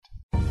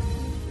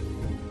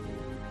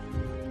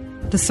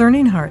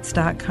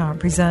DiscerningHearts.com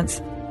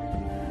presents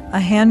A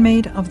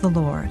Handmaid of the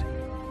Lord,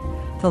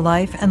 the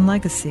life and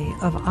legacy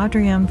of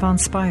Adrienne von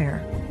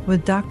Speyr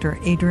with Dr.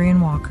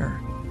 Adrian Walker.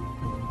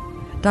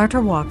 Dr.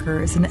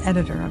 Walker is an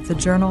editor of the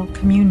journal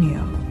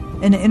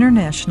Communio, an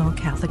international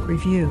Catholic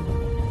review.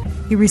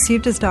 He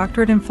received his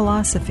doctorate in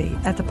philosophy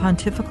at the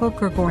Pontifical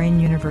Gregorian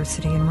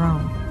University in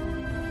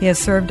Rome. He has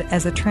served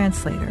as a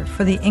translator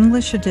for the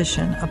English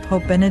edition of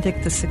Pope Benedict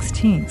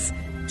XVI's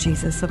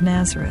Jesus of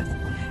Nazareth,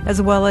 as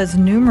well as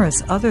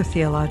numerous other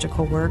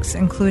theological works,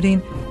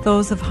 including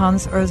those of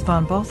Hans Urs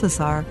von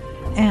Balthasar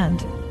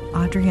and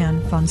Adrienne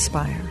von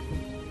Speyr.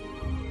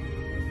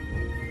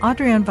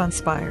 Adrienne von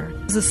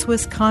Speyr is a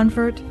Swiss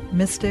convert,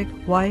 mystic,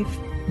 wife,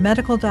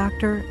 medical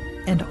doctor,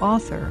 and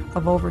author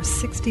of over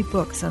 60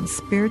 books on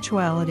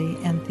spirituality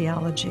and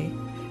theology.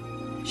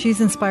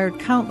 She's inspired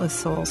countless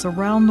souls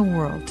around the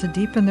world to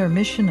deepen their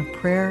mission of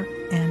prayer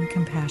and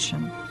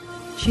compassion.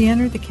 She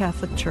entered the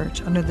Catholic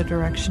Church under the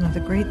direction of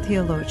the great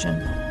theologian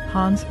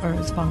Hans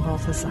Urs von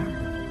Balthasar.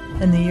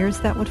 In the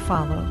years that would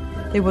follow,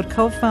 they would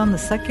co-found the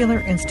secular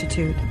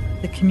institute,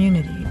 the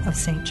Community of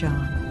St.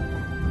 John.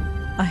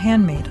 A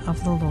Handmaid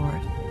of the Lord,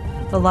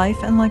 the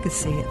life and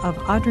legacy of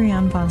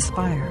Adrienne von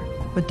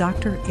Speyr with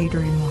Dr.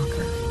 Adrian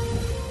Walker.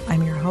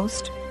 I'm your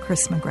host,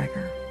 Chris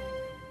McGregor.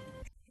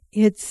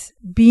 It's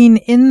being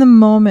in the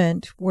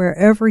moment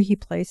wherever he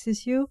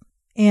places you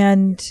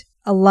and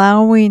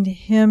allowing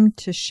him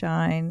to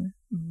shine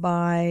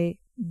by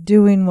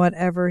doing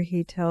whatever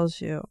he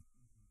tells you.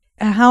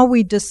 How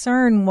we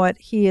discern what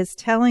he is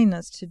telling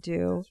us to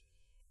do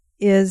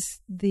is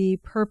the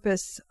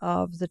purpose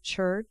of the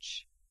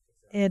church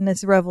and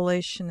its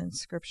revelation in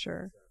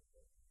Scripture.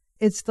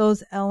 It's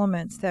those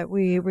elements that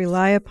we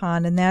rely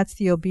upon, and that's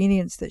the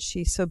obedience that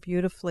she so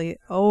beautifully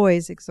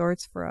always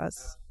exhorts for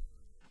us.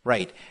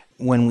 Right.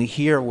 When we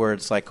hear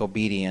words like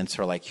obedience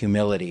or like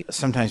humility,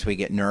 sometimes we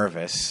get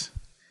nervous,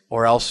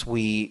 or else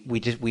we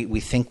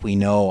think we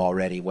know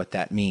already what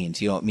that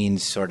means. You know, it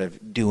means sort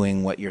of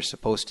doing what you're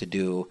supposed to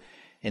do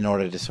in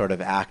order to sort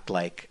of act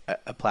like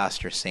a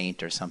plaster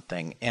saint or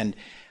something. And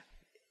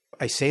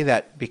I say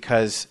that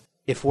because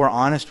if we're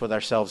honest with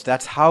ourselves,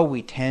 that's how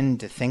we tend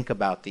to think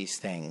about these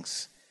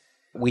things.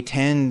 We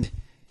tend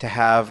to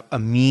have a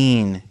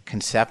mean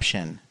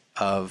conception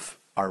of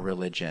our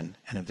religion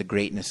and of the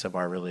greatness of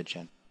our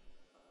religion.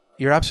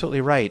 You're absolutely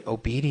right.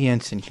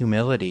 Obedience and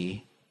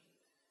humility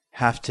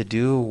have to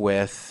do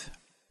with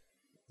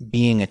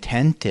being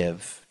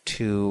attentive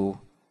to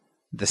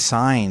the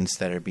signs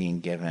that are being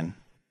given.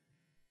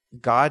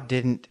 God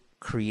didn't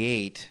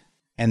create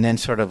and then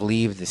sort of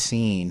leave the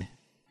scene,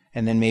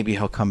 and then maybe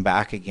he'll come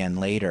back again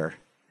later.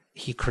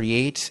 He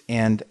creates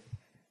and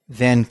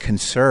then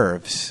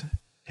conserves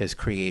his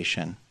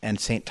creation. And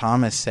St.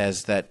 Thomas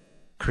says that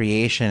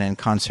creation and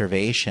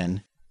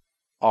conservation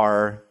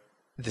are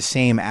the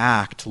same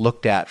act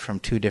looked at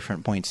from two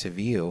different points of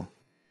view.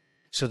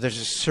 So there's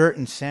a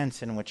certain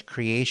sense in which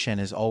creation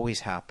is always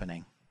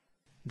happening.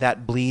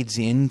 That bleeds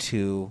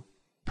into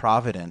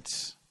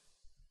providence,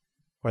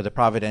 or the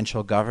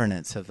providential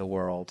governance of the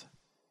world.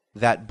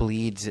 That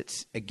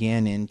bleeds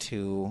again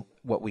into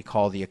what we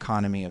call the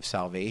economy of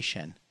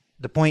salvation.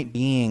 The point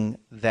being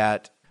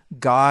that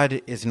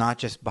God is not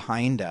just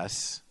behind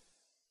us,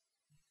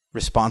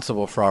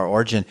 responsible for our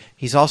origin.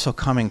 He's also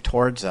coming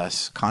towards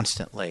us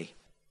constantly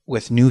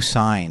with new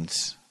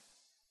signs,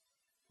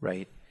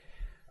 right?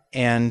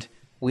 And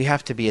we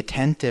have to be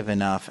attentive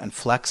enough and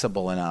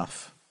flexible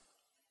enough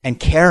and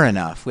care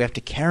enough. We have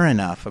to care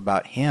enough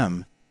about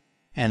him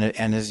and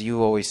as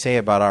you always say,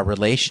 about our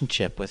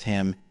relationship with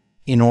him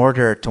in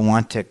order to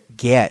want to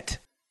get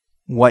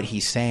what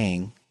he's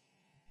saying.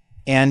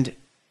 And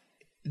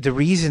the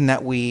reason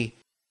that we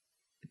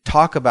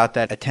talk about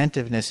that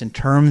attentiveness in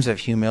terms of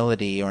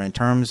humility or in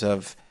terms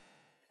of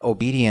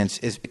obedience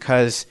is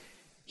because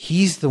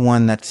he's the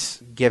one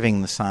that's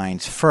giving the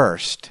signs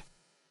first.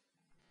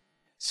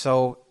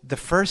 So the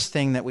first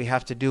thing that we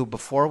have to do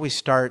before we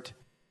start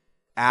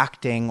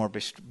acting or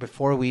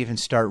before we even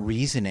start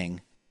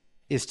reasoning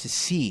is to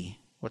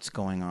see what's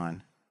going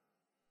on,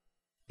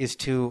 is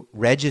to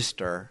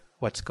register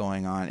what's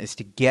going on, is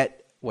to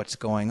get what's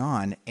going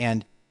on.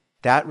 And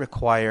that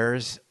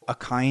requires a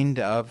kind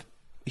of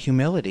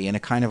humility and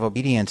a kind of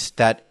obedience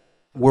that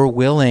we're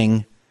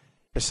willing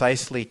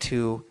precisely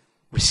to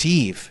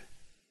receive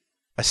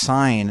a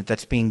sign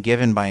that's being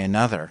given by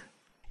another.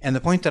 And the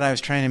point that I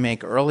was trying to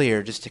make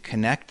earlier, just to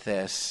connect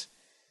this,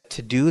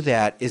 to do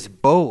that is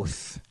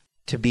both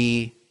to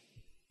be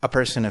a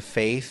person of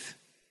faith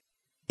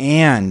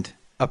and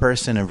a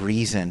person of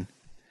reason.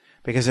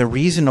 Because a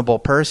reasonable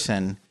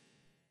person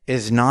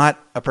is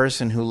not a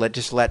person who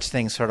just lets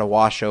things sort of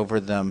wash over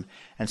them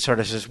and sort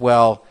of says,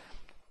 well,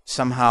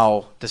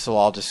 somehow this will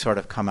all just sort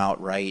of come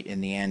out right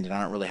in the end and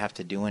I don't really have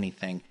to do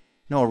anything.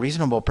 No, a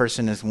reasonable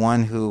person is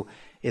one who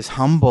is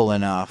humble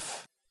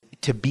enough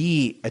to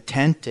be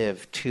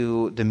attentive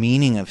to the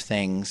meaning of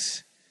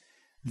things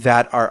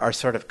that are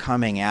sort of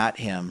coming at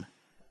him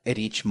at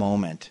each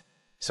moment.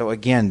 So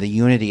again, the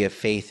unity of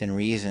faith and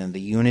reason,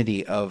 the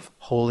unity of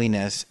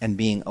holiness and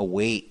being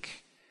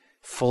awake,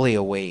 fully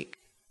awake.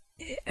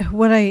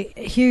 What I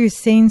hear you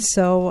saying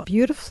so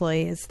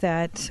beautifully is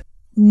that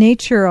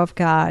nature of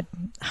God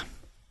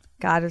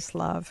is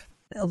love.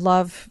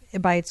 Love,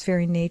 by its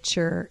very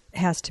nature,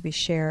 has to be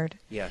shared.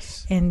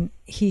 Yes. And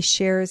he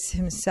shares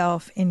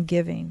himself in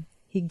giving.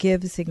 He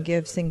gives and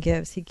gives and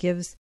gives. He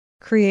gives.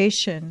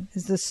 Creation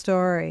is the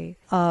story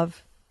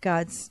of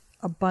God's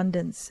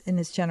abundance in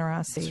his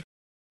generosity.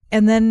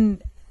 And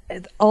then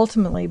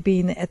ultimately,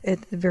 being at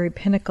the very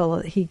pinnacle,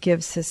 he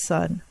gives his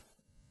son.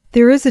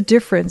 There is a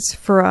difference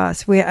for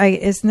us.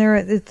 Isn't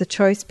there? The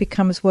choice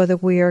becomes whether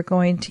we are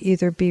going to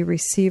either be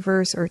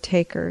receivers or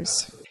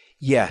takers.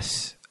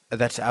 Yes,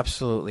 that's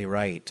absolutely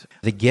right.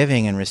 The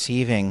giving and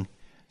receiving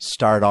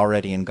start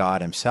already in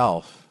God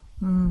himself.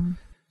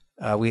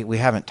 We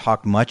haven't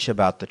talked much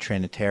about the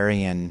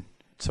Trinitarian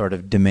sort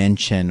of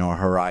dimension or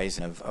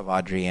horizon of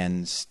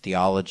Adrienne's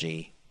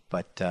theology,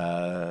 but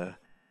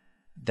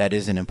that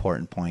is an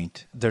important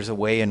point. There's a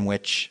way in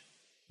which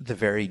the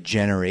very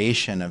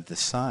generation of the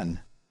Son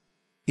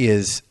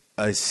is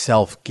a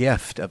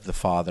self-gift of the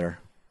Father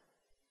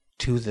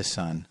to the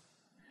Son.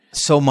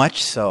 So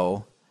much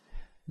so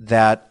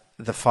that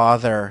the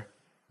Father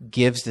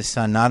gives the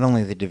Son not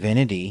only the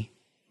divinity,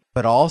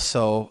 but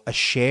also a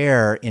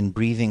share in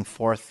breathing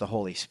forth the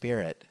Holy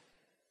Spirit.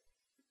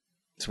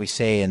 As we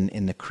say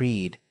in the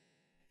Creed,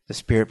 the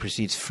Spirit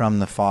proceeds from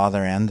the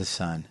Father and the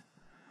Son.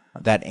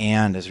 That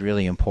 "and" is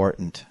really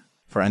important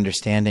for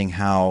understanding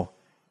how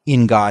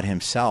in God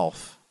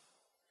himself,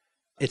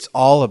 it's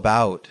all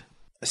about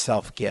a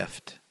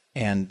self-gift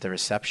and the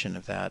reception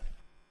of that.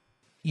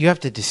 You have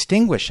to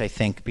distinguish, I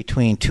think,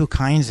 between two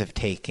kinds of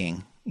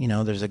taking.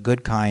 There's a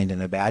good kind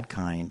and a bad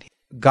kind.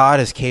 God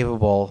is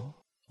capable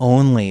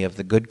only of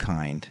the good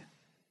kind.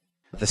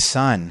 The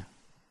Son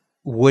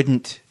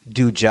wouldn't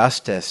do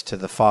justice to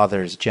the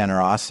Father's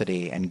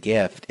generosity and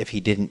gift if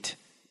he didn't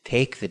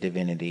take the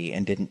divinity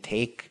and didn't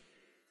take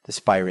the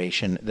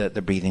spiration,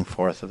 the breathing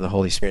forth of the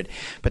Holy Spirit.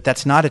 But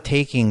that's not a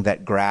taking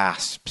that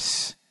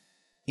grasps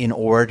in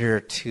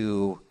order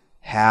to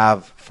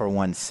have for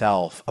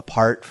oneself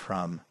apart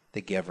from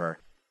the giver.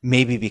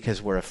 Maybe because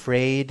we're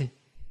afraid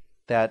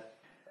that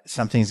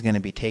something's going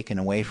to be taken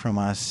away from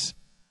us,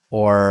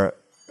 or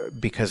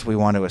because we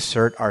want to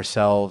assert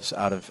ourselves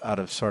out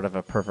of sort of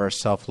a perverse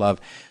self-love.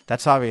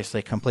 That's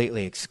obviously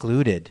completely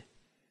excluded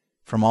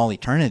from all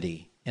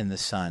eternity in the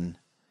Son.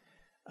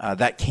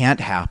 That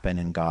can't happen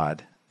in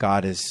God.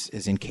 God is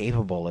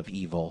incapable of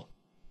evil.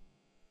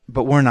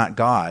 But we're not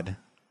God.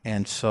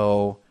 And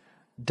so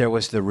there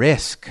was the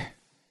risk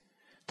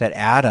that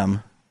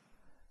Adam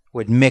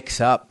would mix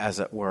up, as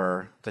it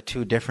were, the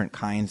two different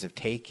kinds of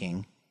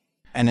taking.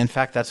 And in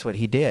fact, that's what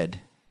he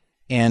did.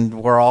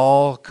 And we're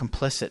all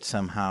complicit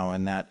somehow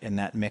in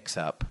that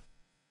mix-up.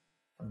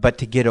 But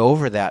to get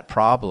over that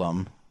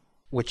problem,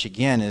 which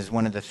again is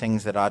one of the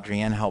things that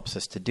Adrienne helps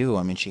us to do.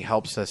 I mean, she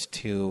helps us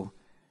to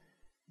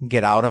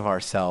get out of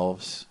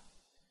ourselves,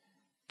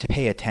 to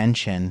pay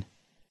attention,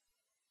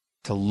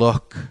 to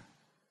look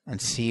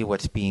and see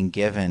what's being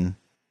given,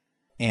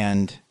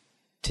 and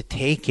to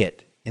take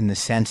it in the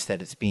sense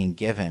that it's being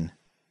given.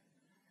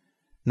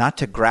 Not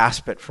to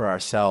grasp it for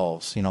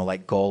ourselves,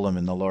 like Gollum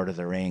in The Lord of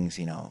the Rings,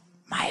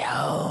 my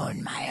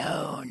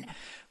own.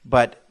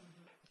 But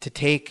to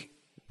take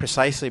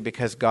precisely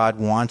because God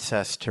wants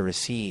us to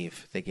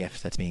receive the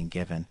gift that's being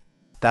given.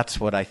 That's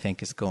what I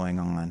think is going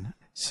on.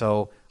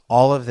 So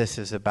all of this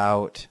is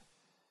about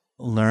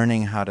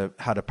learning how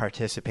to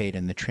participate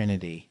in the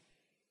Trinity,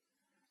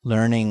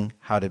 learning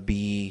how to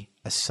be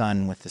a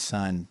son with the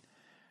Son,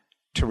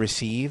 to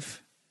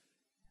receive,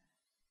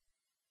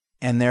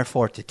 and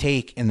therefore to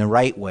take in the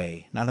right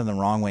way, not in the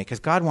wrong way, because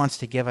God wants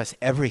to give us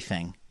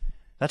everything.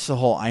 That's the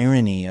whole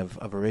irony of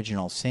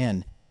original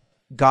sin.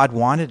 God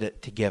wanted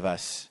it to give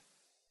us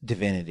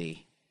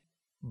divinity,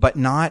 but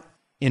not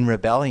in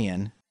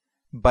rebellion,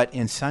 but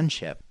in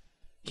sonship.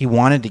 He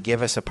wanted to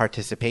give us a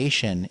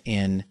participation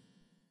in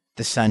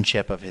the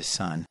sonship of his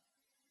Son.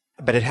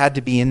 But it had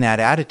to be in that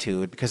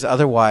attitude, because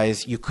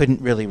otherwise you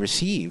couldn't really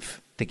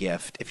receive the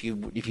gift if you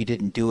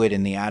didn't do it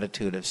in the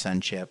attitude of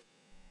sonship.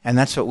 And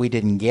that's what we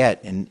didn't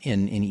get in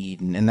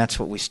Eden, and that's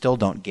what we still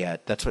don't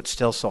get. That's what's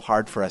still so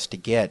hard for us to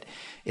get,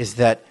 is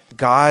that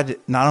God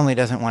not only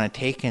doesn't want to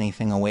take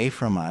anything away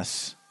from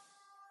us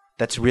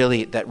that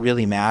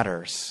really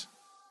matters.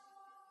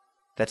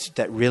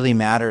 That really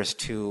matters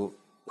to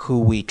who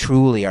we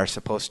truly are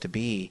supposed to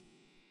be.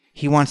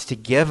 He wants to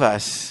give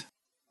us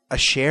a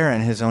share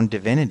in his own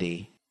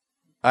divinity.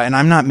 And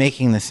I'm not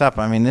making this up.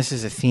 I mean, this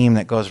is a theme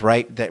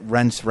that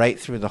runs right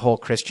through the whole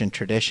Christian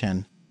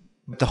tradition.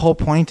 But the whole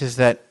point is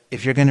that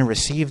if you're going to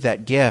receive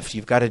that gift,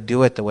 you've got to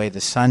do it the way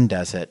the Son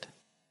does it.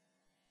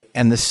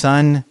 And the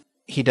Son,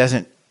 he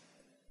doesn't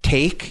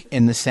take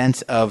in the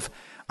sense of,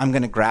 I'm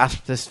going to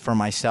grasp this for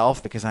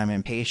myself because I'm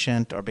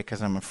impatient or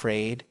because I'm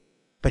afraid.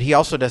 But he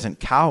also doesn't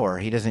cower.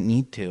 He doesn't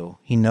need to.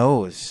 He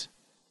knows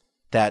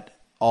that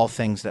all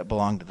things that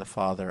belong to the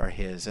Father are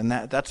his. And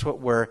that's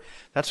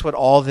what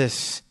all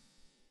this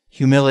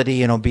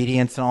humility and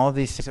obedience and all of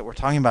these things that we're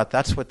talking about,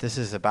 that's what this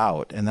is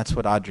about. And that's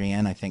what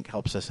Adrienne, I think,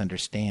 helps us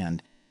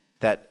understand,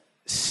 that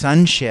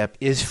sonship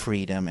is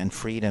freedom and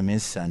freedom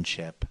is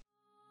sonship.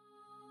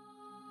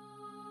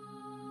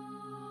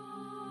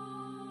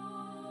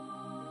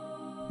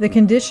 The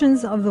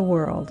Conditions of the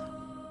World.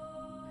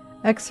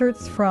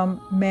 Excerpts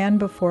from Man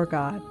Before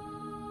God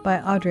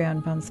by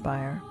Adrian von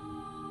Speyr.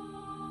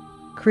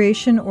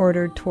 Creation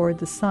ordered toward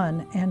the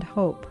sun and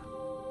hope.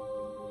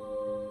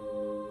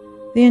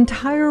 The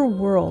entire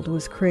world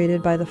was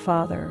created by the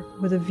Father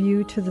with a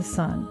view to the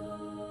Son.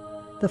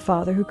 The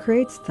Father who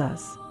creates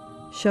thus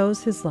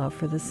shows his love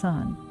for the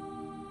Son.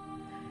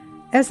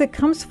 As it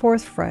comes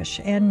forth fresh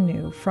and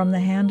new from the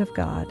hand of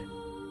God,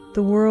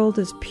 the world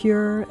is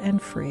pure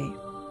and free.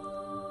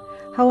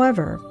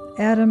 However,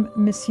 Adam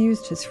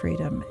misused his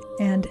freedom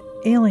and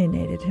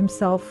alienated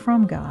himself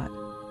from God,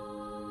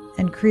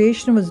 and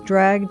creation was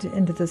dragged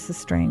into this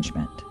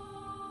estrangement.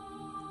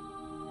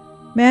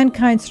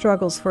 Mankind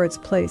struggles for its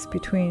place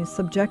between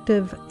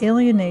subjective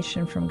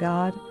alienation from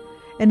God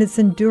and its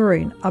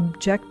enduring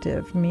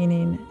objective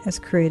meaning as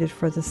created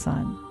for the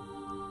Son.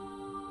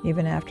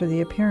 Even after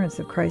the appearance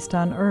of Christ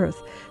on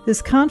earth,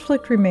 this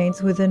conflict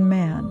remains within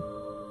man.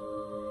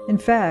 In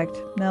fact,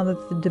 now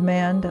that the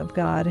demand of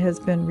God has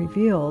been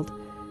revealed,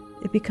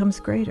 it becomes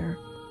greater.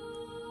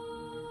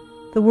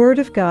 The Word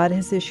of God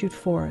has issued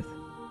forth,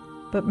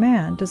 but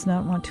man does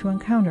not want to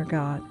encounter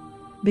God,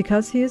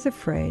 because he is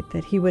afraid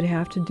that he would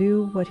have to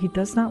do what he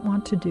does not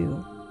want to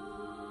do.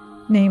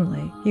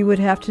 Namely, he would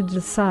have to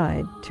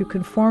decide to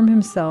conform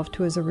himself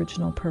to his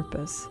original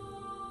purpose.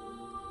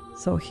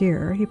 So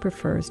here he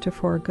prefers to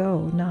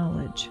forego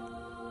knowledge.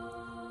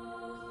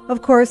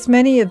 Of course,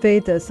 many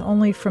evade this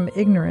only from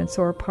ignorance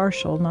or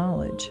partial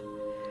knowledge.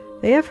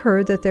 They have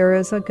heard that there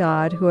is a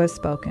God who has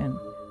spoken,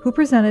 who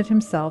presented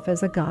himself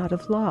as a God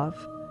of love,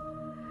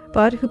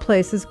 but who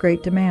places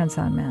great demands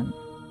on men.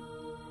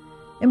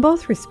 In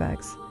both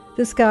respects,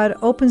 this God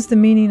opens the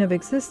meaning of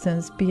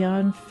existence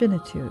beyond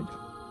finitude.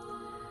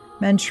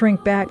 Men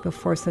shrink back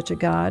before such a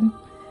God.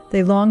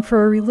 They long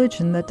for a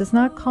religion that does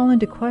not call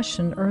into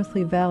question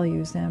earthly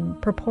values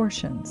and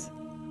proportions.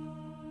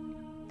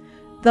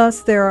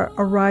 Thus there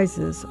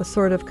arises a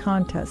sort of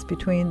contest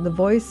between the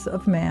voice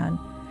of man,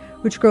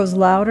 which grows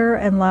louder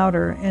and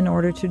louder in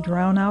order to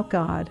drown out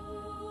God,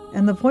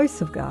 and the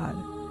voice of God,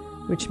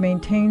 which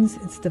maintains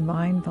its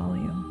divine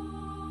volume.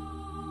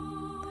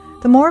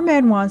 The more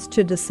man wants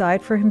to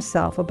decide for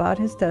himself about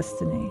his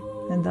destiny,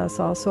 and thus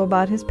also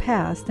about his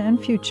past and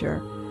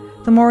future,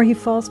 the more he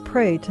falls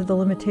prey to the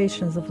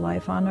limitations of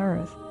life on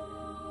earth,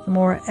 the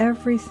more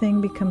everything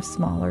becomes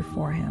smaller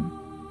for him.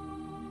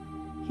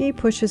 He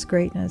pushes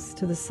greatness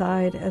to the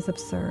side as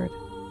absurd.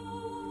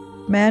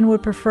 Man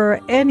would prefer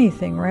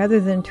anything rather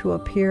than to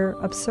appear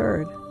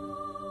absurd.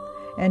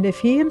 And if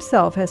he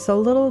himself has so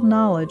little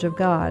knowledge of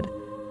God,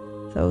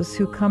 those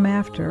who come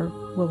after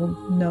will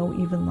know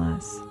even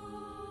less.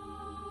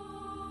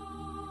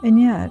 And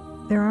yet,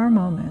 there are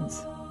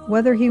moments,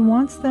 whether he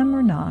wants them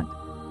or not,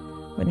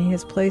 when he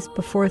is placed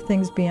before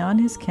things beyond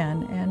his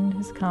ken and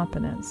his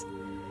competence,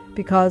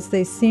 because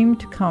they seem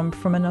to come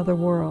from another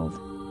world.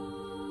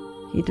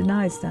 He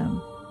denies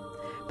them,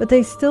 but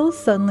they still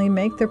suddenly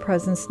make their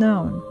presence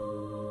known.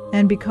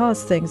 And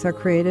because things are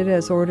created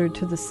as ordered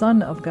to the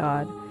Son of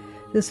God,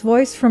 this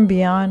voice from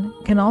beyond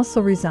can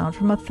also resound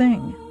from a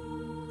thing,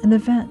 an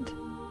event,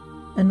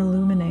 an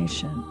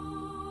illumination,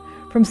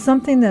 from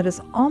something that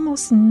is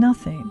almost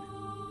nothing,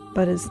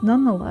 but is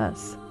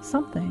nonetheless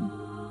something.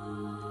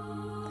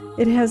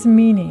 It has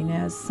meaning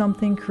as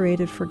something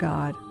created for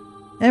God,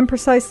 and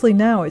precisely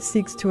now it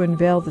seeks to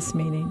unveil this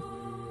meaning.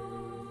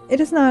 It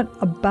is not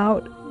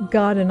about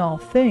God in all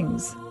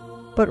things,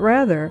 but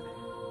rather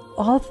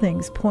all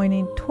things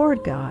pointing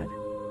toward God,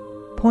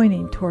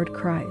 pointing toward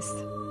Christ.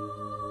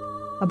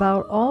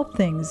 About all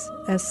things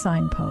as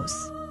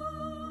signposts.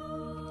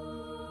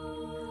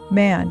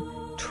 Man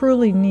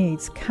truly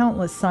needs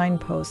countless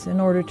signposts in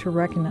order to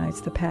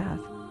recognize the path.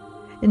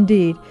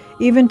 Indeed,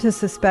 even to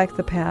suspect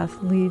the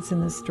path leads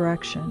in this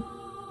direction.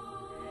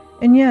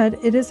 And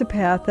yet, it is a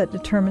path that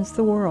determines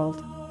the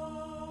world.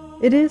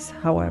 It is,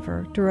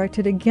 however,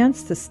 directed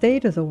against the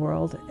state of the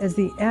world as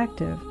the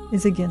active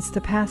is against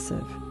the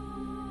passive,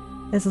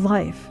 as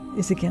life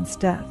is against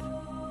death,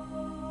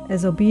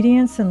 as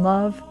obedience and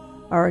love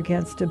are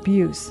against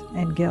abuse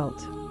and guilt.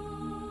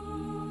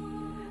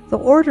 The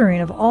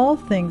ordering of all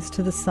things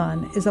to the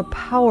Son is a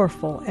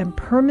powerful and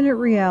permanent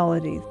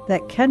reality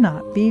that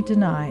cannot be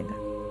denied.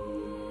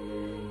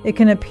 It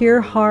can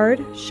appear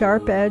hard,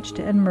 sharp-edged,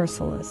 and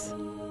merciless.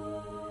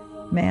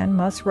 Man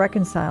must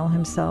reconcile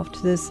himself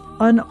to this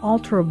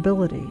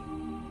unalterability.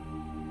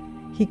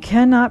 He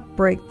cannot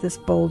break this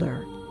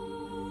boulder.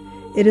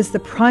 It is the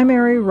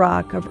primary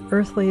rock of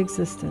earthly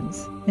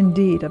existence,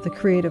 indeed of the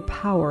creative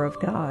power of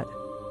God.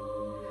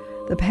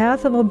 The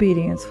path of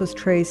obedience was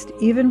traced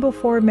even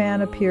before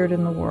man appeared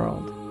in the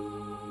world.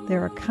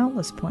 There are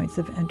countless points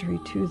of entry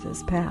to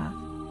this path.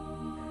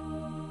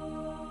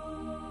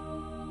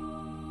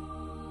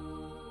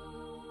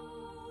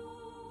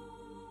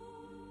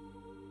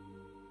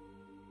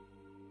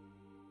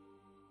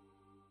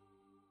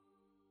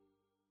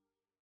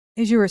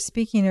 As you were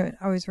speaking,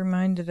 I was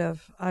reminded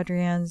of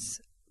Adrienne's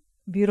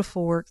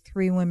beautiful work,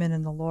 Three Women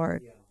in the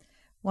Lord,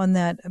 one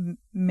that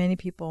many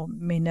people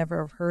may never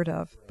have heard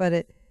of.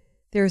 But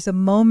there's a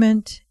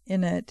moment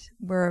in it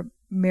where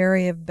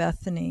Mary of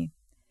Bethany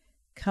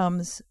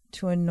comes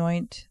to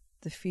anoint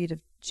the feet of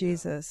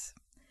Jesus.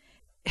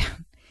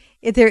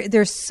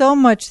 There's so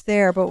much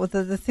there, but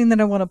the thing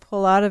that I want to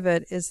pull out of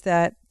it is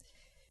that,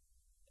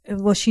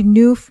 well, she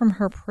knew from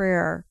her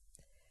prayer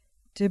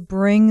to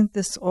bring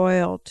this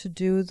oil to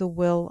do the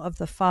will of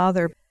the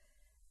Father.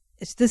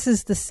 This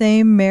is the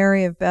same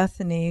Mary of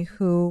Bethany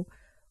who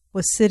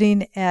was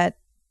sitting at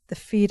the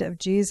feet of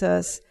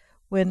Jesus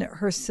when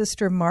her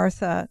sister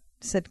Martha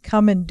said,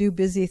 "Come and do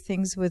busy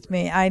things with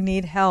me. I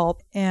need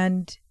help."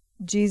 And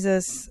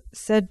Jesus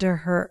said to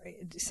her,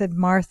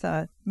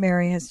 "Martha,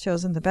 Mary has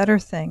chosen the better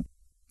thing."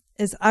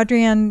 As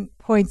Adrienne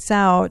points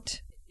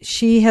out,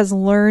 she has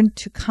learned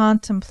to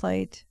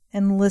contemplate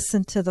and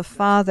listen to the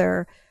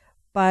Father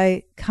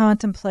by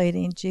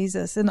contemplating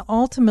Jesus. And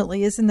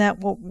ultimately, isn't that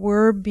what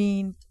we're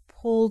being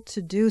pulled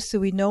to do,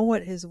 so we know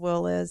what his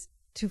will is?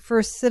 To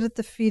first sit at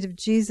the feet of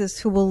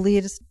Jesus, who will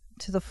lead us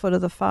to the foot of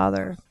the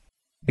Father.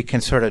 We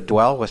can sort of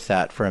dwell with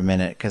that for a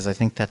minute, because I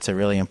think that's a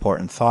really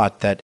important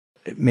thought, that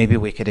maybe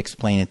we could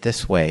explain it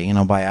this way,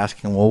 by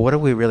asking, well, what do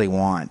we really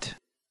want?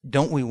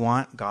 Don't we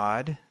want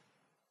God?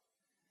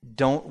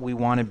 Don't we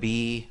want to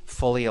be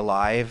fully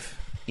alive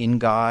in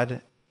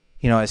God?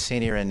 As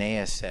St.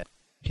 Irenaeus said,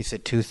 he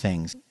said two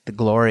things. The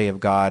glory of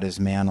God is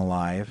man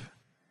alive,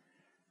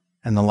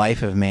 and the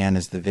life of man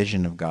is the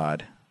vision of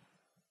God.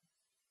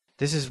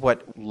 This is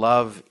what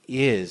love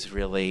is,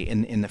 really.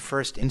 In the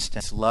first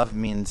instance, love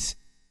means,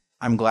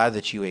 I'm glad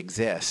that you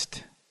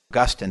exist.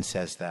 Augustine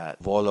says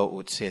that. Volo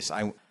ut sis.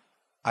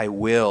 I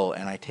will,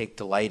 and I take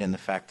delight in the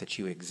fact that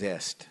you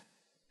exist.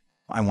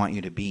 I want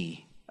you to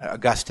be.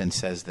 Augustine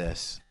says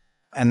this.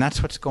 And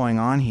that's what's going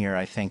on here,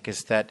 I think,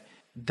 is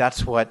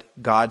that's what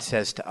God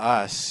says to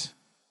us.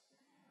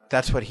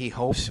 That's what he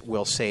hopes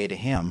we'll say to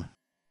him.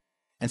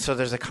 And so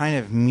there's a kind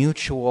of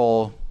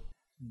mutual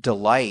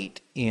delight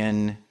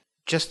in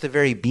just the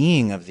very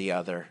being of the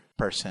other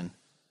person.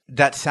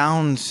 That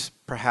sounds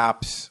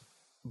perhaps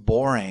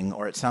boring,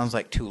 or it sounds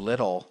like too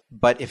little,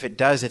 but if it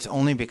does, it's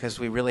only because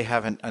we really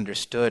haven't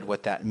understood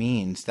what that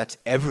means. That's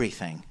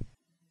everything.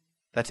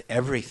 That's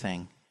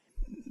everything.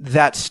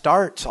 That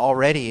starts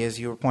already, as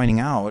you were pointing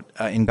out,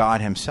 in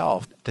God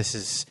himself. This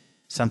is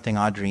something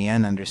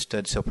Adrienne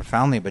understood so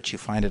profoundly, but you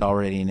find it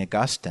already in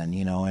Augustine,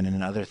 and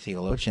in other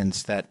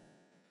theologians, that,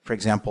 for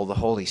example, the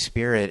Holy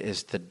Spirit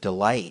is the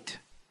delight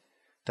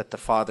that the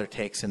Father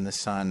takes in the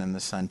Son and the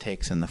Son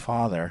takes in the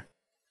Father.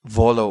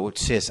 Volo ut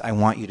sis, I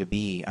want you to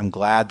be. I'm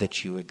glad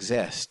that you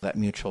exist, that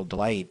mutual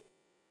delight.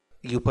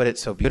 You put it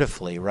so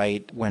beautifully,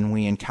 right? When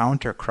we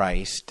encounter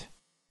Christ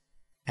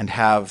and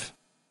have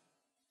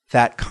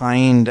that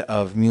kind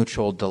of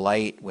mutual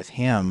delight with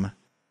him,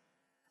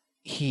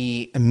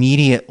 he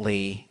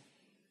immediately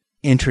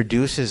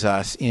introduces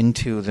us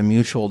into the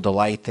mutual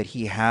delight that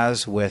he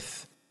has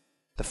with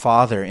the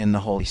Father in the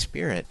Holy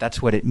Spirit. That's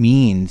what it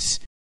means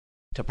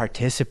to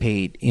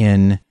participate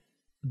in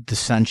the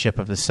sonship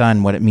of the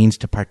Son, what it means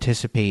to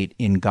participate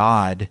in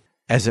God,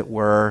 as it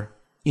were,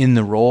 in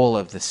the role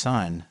of the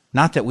Son.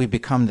 Not that we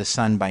become the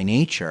Son by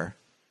nature,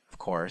 of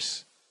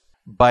course,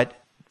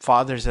 but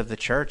fathers of the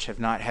Church have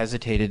not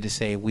hesitated to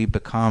say we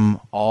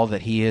become all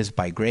that he is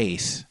by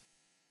grace.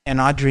 And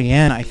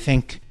Adrienne, I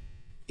think,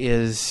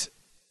 is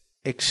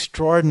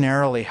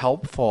extraordinarily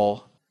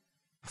helpful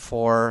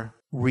for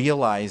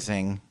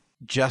realizing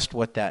just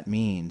what that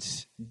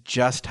means,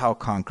 just how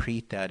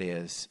concrete that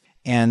is.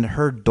 And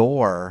her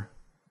door,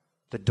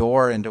 the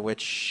door through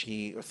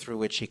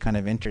which she kind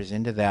of enters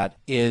into that,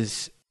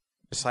 is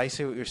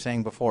precisely what you were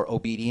saying before,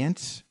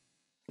 obedience.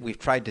 We've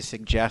tried to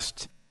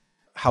suggest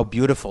how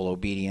beautiful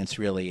obedience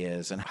really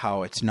is, and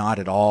how it's not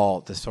at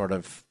all the sort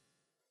of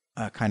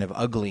kind of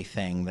ugly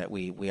thing that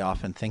we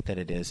often think that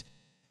it is.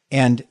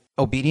 And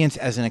obedience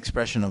as an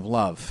expression of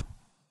love,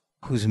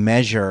 whose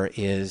measure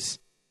is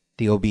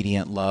the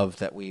obedient love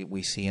that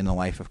we see in the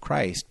life of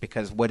Christ.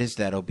 Because what is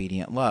that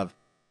obedient love?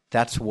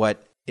 That's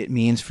what it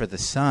means for the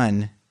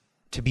Son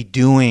to be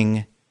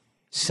doing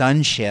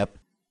sonship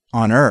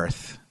on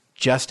earth,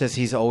 just as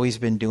he's always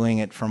been doing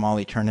it from all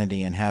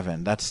eternity in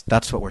heaven.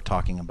 That's what we're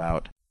talking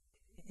about.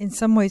 In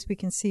some ways, we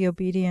can see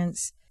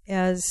obedience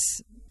as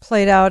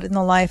played out in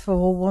the life of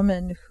a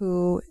woman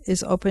who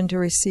is open to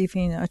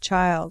receiving a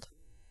child.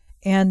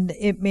 And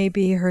it may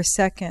be her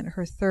second,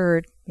 her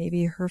third,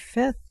 maybe her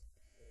fifth.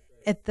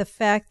 At the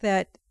fact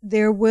that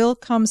there will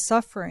come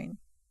suffering.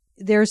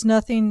 There's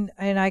nothing,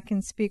 and I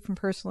can speak from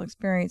personal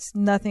experience,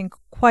 nothing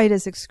quite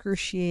as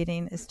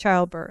excruciating as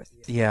childbirth.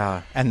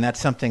 Yeah, and that's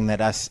something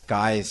that us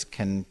guys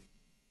can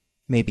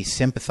maybe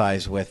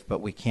sympathize with,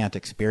 but we can't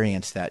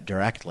experience that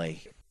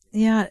directly.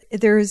 Yeah,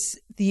 there's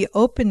the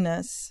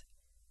openness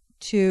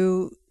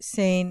to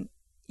saying,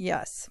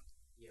 yes,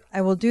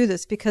 I will do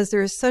this, because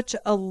there's such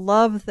a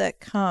love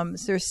that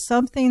comes. There's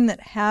something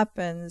that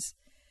happens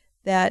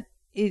that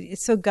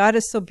so God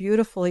is so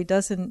beautiful. He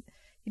doesn't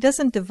He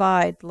doesn't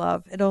divide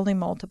love. It only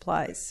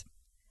multiplies.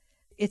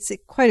 It's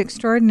quite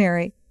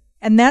extraordinary.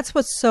 And that's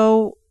what's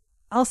so,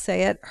 I'll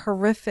say it,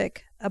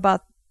 horrific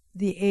about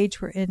the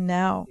age we're in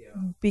now,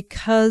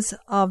 because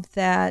of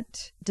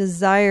that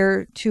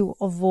desire to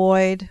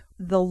avoid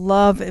the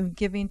love and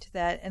giving to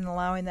that and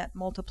allowing that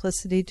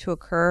multiplicity to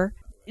occur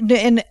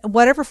in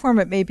whatever form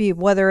it may be,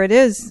 whether it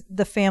is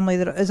the family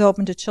that is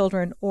open to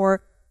children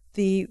or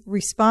the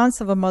response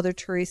of a Mother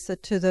Teresa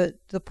to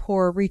the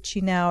poor,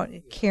 reaching out,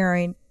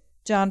 caring,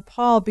 John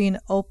Paul being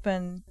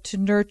open to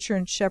nurture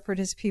and shepherd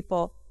his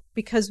people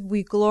because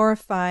we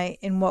glorify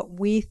in what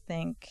we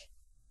think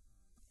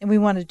and we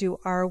want to do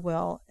our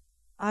will.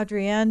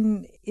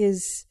 Adrienne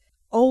is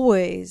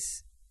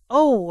always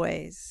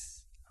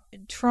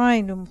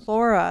trying to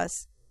implore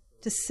us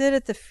to sit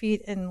at the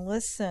feet and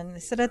listen,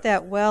 sit at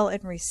that well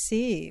and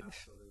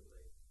receive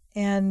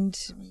and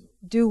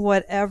do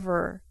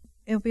whatever.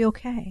 It'll be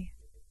okay.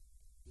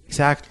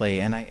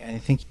 Exactly. And I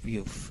think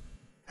you've,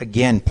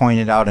 again,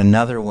 pointed out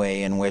another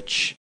way in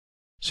which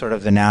sort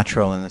of the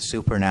natural and the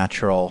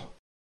supernatural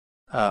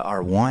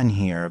are one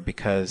here,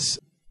 because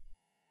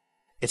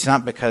it's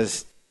not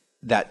because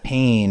that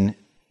pain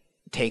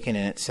taken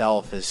in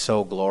itself is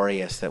so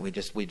glorious that we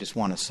just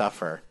want to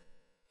suffer.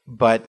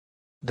 But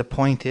the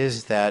point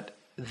is that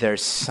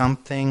there's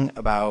something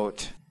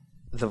about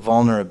the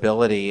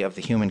vulnerability of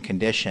the human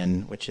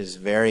condition, which is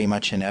very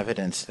much in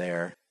evidence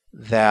there,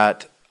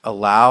 that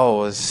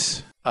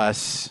allows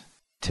us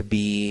to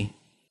be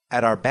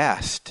at our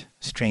best,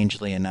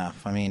 strangely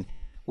enough. I mean,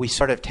 we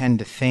sort of tend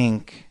to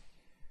think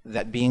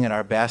that being at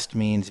our best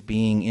means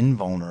being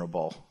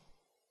invulnerable,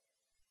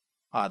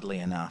 oddly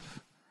enough.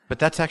 But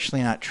that's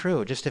actually not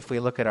true, just if we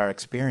look at our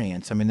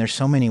experience. I mean, there's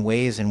so many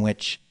ways in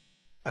which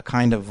a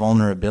kind of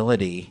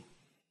vulnerability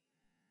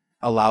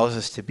allows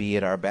us to be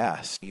at our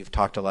best. You've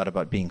talked a lot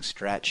about being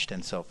stretched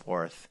and so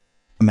forth.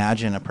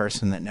 Imagine a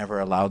person that never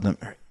allowed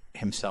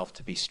himself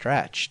to be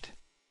stretched,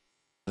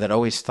 that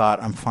always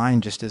thought, I'm fine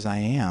just as I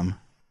am.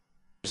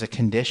 There's a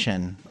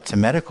condition, it's a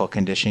medical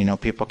condition,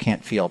 people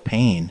can't feel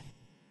pain.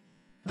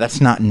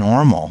 That's not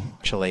normal,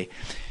 actually.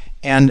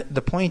 And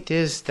the point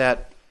is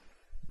that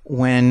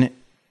when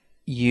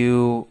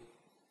you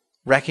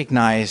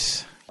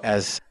recognize,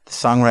 as the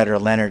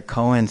songwriter Leonard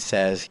Cohen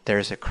says,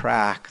 there's a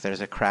crack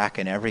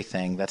in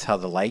everything. That's how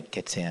the light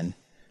gets in.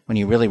 When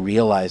you really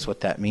realize what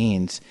that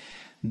means,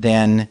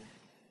 then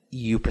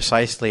you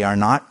precisely are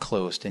not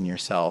closed in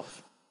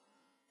yourself.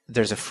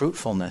 There's a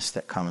fruitfulness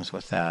that comes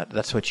with that.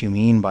 That's what you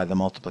mean by the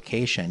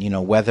multiplication.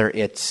 Whether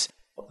it's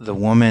the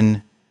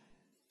woman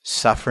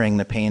suffering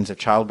the pains of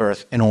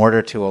childbirth in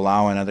order to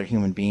allow another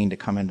human being to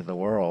come into the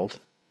world,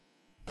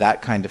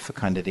 that kind of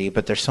fecundity,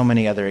 but there's so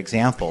many other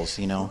examples,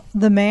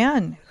 The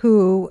man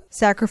who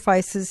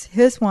sacrifices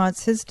his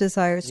wants, his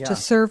desires to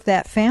serve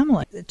that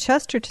family.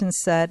 Chesterton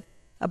said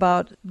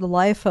about the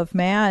life of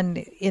man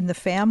in the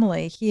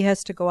family, he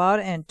has to go out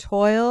and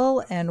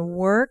toil and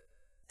work.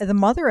 The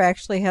mother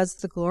actually has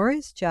the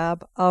glorious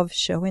job of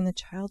showing the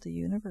child the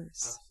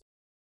universe.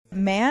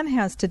 Man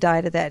has to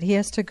die to that. He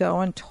has to go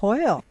and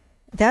toil.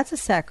 That's a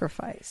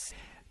sacrifice.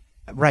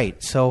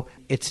 Right. So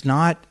it's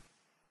not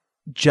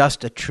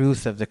just a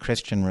truth of the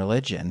Christian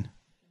religion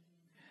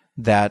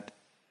that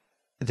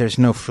there's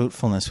no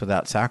fruitfulness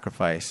without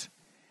sacrifice.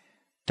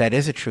 That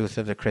is a truth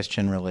of the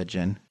Christian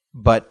religion,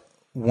 but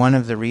one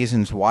of the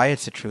reasons why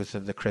it's a truth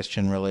of the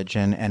Christian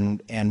religion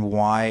and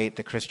why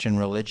the Christian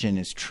religion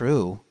is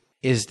true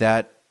is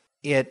that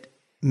it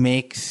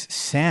makes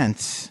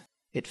sense,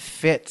 it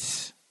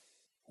fits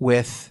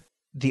with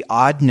the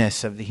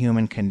oddness of the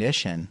human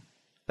condition.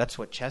 That's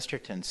what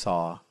Chesterton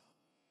saw,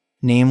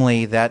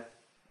 namely that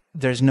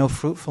there's no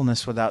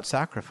fruitfulness without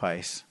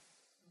sacrifice.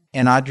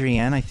 And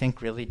Adrienne, I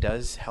think, really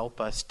does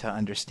help us to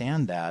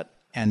understand that,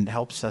 and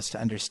helps us to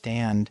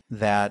understand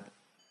that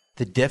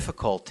the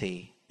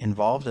difficulty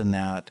involved in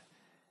that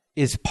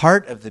is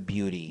part of the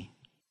beauty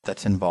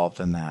that's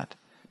involved in that.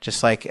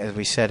 Just like, as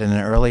we said in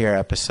an earlier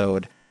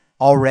episode,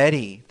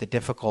 already the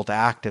difficult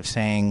act of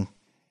saying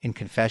in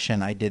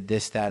confession, I did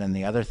this, that, and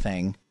the other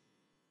thing,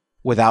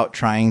 without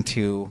trying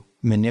to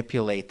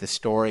manipulate the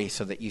story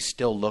so that you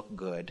still look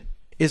good,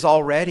 is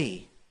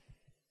already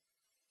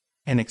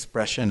an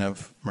expression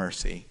of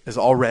mercy, is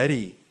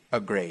already a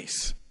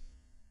grace.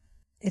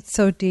 It's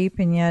so deep,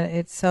 and yet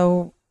it's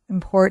so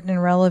important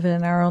and relevant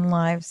in our own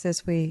lives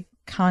as we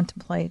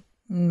contemplate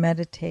and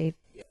meditate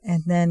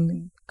and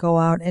then go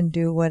out and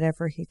do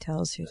whatever he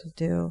tells you to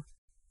do.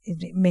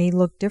 It may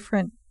look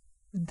different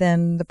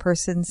than the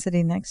person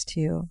sitting next to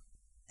you,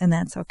 and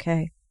that's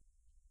okay.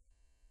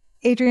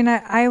 Adrian,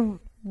 I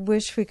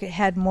wish we could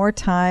had more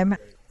time,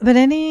 but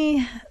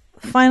any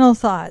final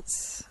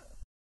thoughts?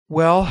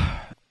 Well,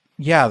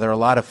 yeah, there are a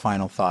lot of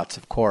final thoughts,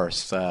 of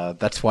course.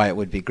 That's why it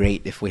would be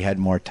great if we had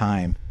more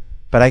time.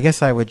 But I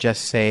guess I would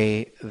just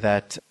say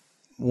that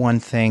one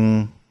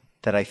thing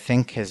that I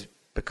think has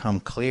become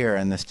clear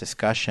in this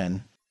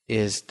discussion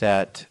is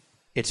that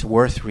it's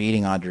worth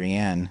reading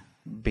Adrienne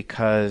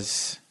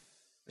because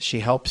she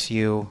helps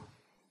you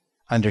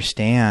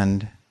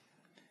understand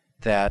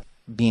that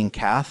being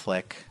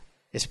Catholic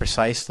is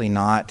precisely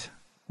not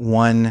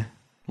one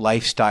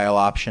lifestyle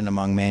option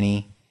among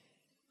many.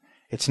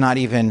 It's not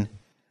even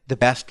the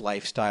best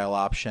lifestyle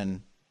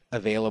option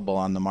available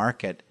on the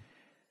market,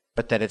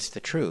 but that it's the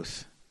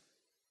truth.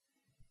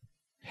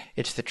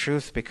 It's the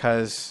truth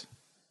because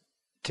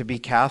to be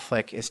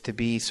Catholic is to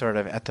be sort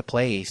of at the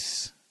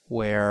place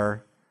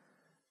where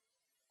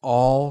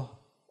all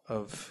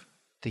of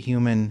the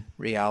human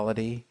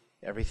reality,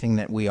 everything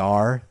that we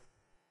are,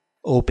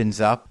 opens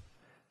up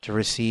to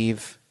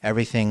receive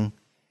everything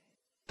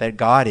that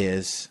God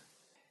is.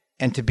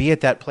 And to be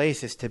at that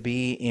place is to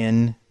be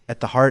at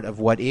the heart of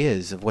what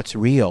is, of what's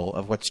real,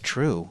 of what's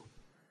true.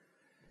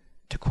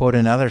 To quote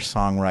another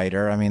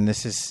songwriter, I mean,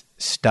 this is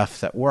stuff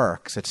that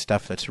works. It's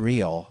stuff that's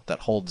real, that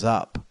holds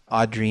up.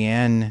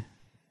 Adrienne,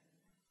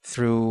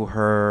 through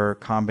her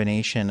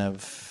combination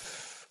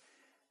of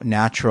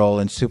natural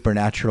and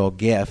supernatural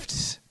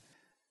gifts,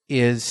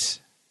 is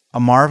a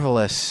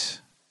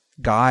marvelous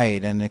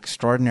guide and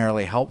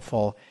extraordinarily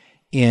helpful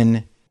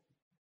in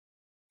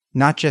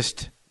not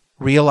just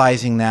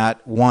realizing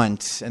that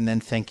once and then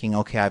thinking,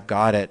 okay, I've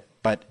got it,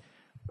 but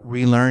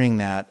relearning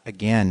that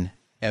again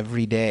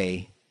every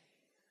day.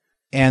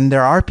 And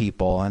there are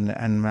people, and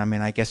I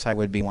mean, I guess I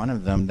would be one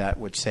of them that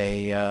would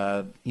say,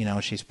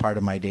 she's part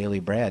of my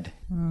daily bread.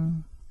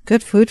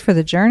 Good food for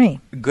the journey.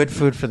 Good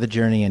food for the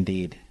journey,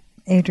 indeed.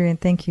 Adrian,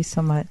 thank you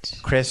so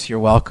much. Chris, you're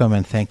welcome,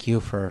 and thank you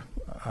for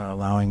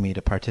allowing me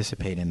to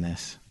participate in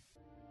this.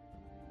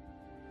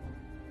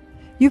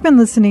 You've been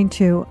listening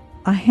to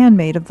A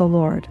Handmaid of the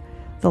Lord,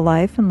 the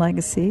life and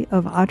legacy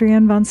of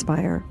Adrienne von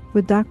Speyr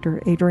with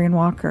Dr. Adrian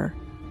Walker.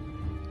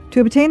 To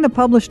obtain the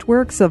published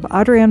works of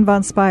Adrienne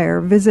von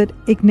Speyr, visit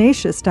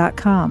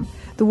Ignatius.com,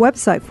 the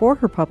website for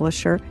her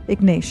publisher,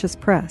 Ignatius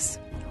Press,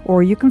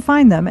 or you can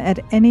find them at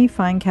any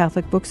fine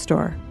Catholic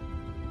bookstore.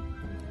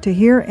 To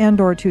hear and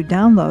or to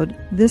download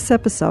this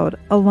episode,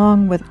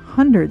 along with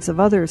hundreds of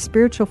other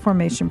spiritual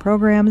formation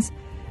programs,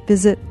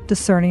 visit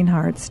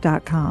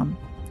discerninghearts.com.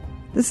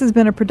 This has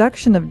been a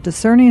production of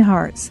Discerning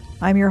Hearts.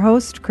 I'm your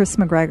host, Chris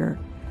McGregor.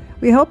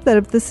 We hope that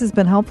if this has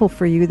been helpful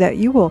for you, that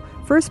you will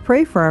first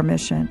pray for our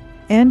mission,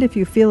 and if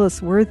you feel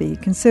us worthy,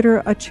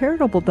 consider a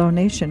charitable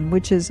donation,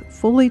 which is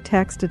fully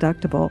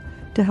tax-deductible,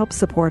 to help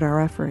support our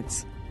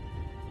efforts.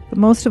 But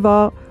most of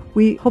all,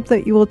 we hope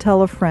that you will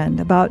tell a friend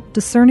about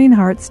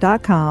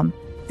discerninghearts.com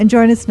and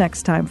join us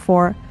next time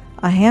for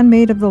A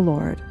Handmaid of the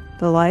Lord,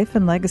 the life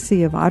and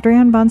legacy of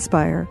Adrienne von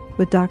Speyr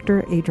with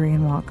Dr.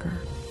 Adrian Walker.